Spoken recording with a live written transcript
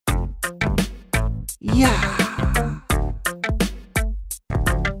Yeah.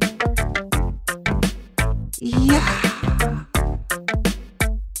 Yeah.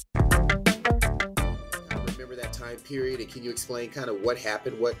 Remember that time period, and can you explain kind of what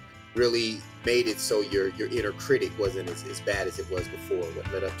happened, what really made it so your inner critic wasn't as bad as it was before?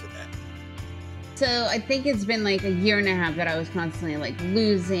 What led up to that? So I think it's been like a year and a half that I was constantly like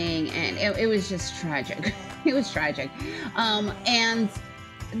losing, and it was just tragic. It was tragic. And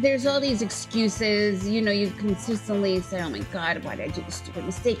there's all these excuses, you consistently say, oh my God, why did I do this stupid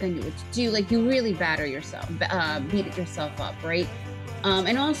mistake? I knew what to do. Like, you really batter yourself, beat yourself up, right?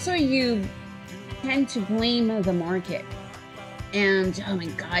 And also you tend to blame the market. And, oh my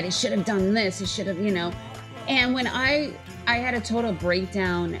God, it should have done this. It should have, And when I had a total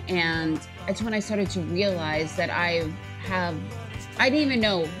breakdown, and it's when I started to realize that I didn't even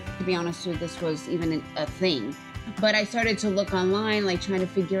know, to be honest with you, this was even a thing. But I started to look online, like trying to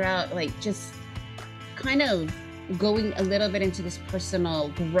figure out, like just kind of going a little bit into this personal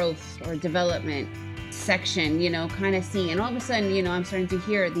growth or development section, kind of seeing. And all of a sudden, I'm starting to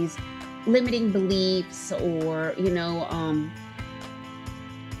hear these limiting beliefs or,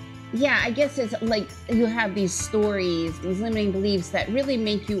 I guess it's like you have these stories, these limiting beliefs that really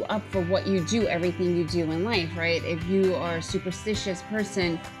make you up for what you do, everything you do in life, right? If you are a superstitious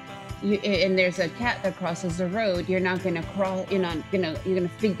person, and there's a cat that crosses the road, you're going to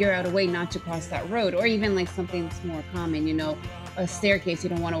figure out a way not to cross that road. Or even like something that's more common, a staircase, you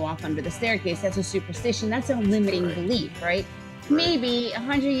don't want to walk under the staircase. That's a superstition. That's a limiting belief, right? Maybe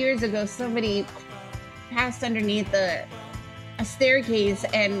 100 years ago, somebody passed underneath a staircase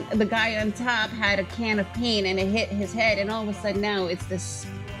and the guy on top had a can of paint and it hit his head, and all of a sudden now it's this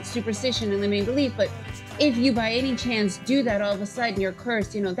superstition and limiting belief. But if you by any chance do that, all of a sudden you're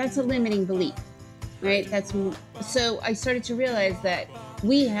cursed, that's a limiting belief, right? So I started to realize that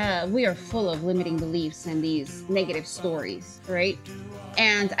we are full of limiting beliefs and these negative stories, right?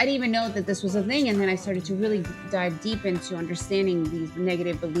 And I didn't even know that this was a thing. And then I started to really dive deep into understanding these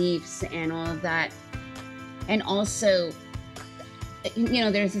negative beliefs and all of that. And also,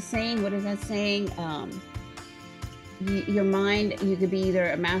 there's a saying, what is that saying? Your mind, you could be either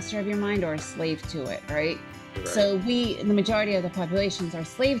a master of your mind or a slave to it, right? So the majority of the populations are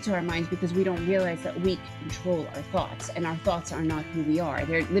slave to our minds because we don't realize that we control our thoughts, and our thoughts are not who we are.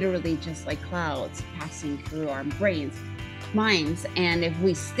 They're literally just like clouds passing through our minds. And if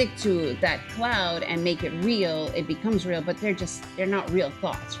we stick to that cloud and make it real, it becomes real, but they're not real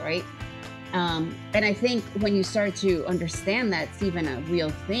thoughts, right? And I think when you start to understand that's even a real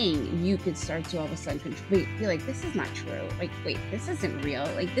thing, you could start to all of a sudden feel like, this is not true. Like, wait, this isn't real.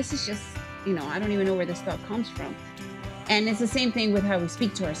 Like, this is just, I don't even know where this thought comes from. And it's the same thing with how we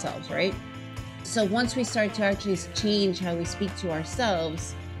speak to ourselves, right? So once we start to actually change how we speak to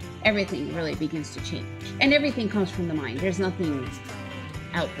ourselves, everything really begins to change. And everything comes from the mind. There's nothing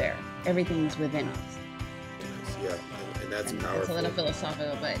out there. Everything is within us. Yeah, and that's powerful. It's a little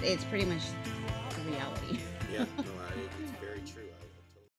philosophical, but it's pretty much the reality. Yeah, no, it's very true.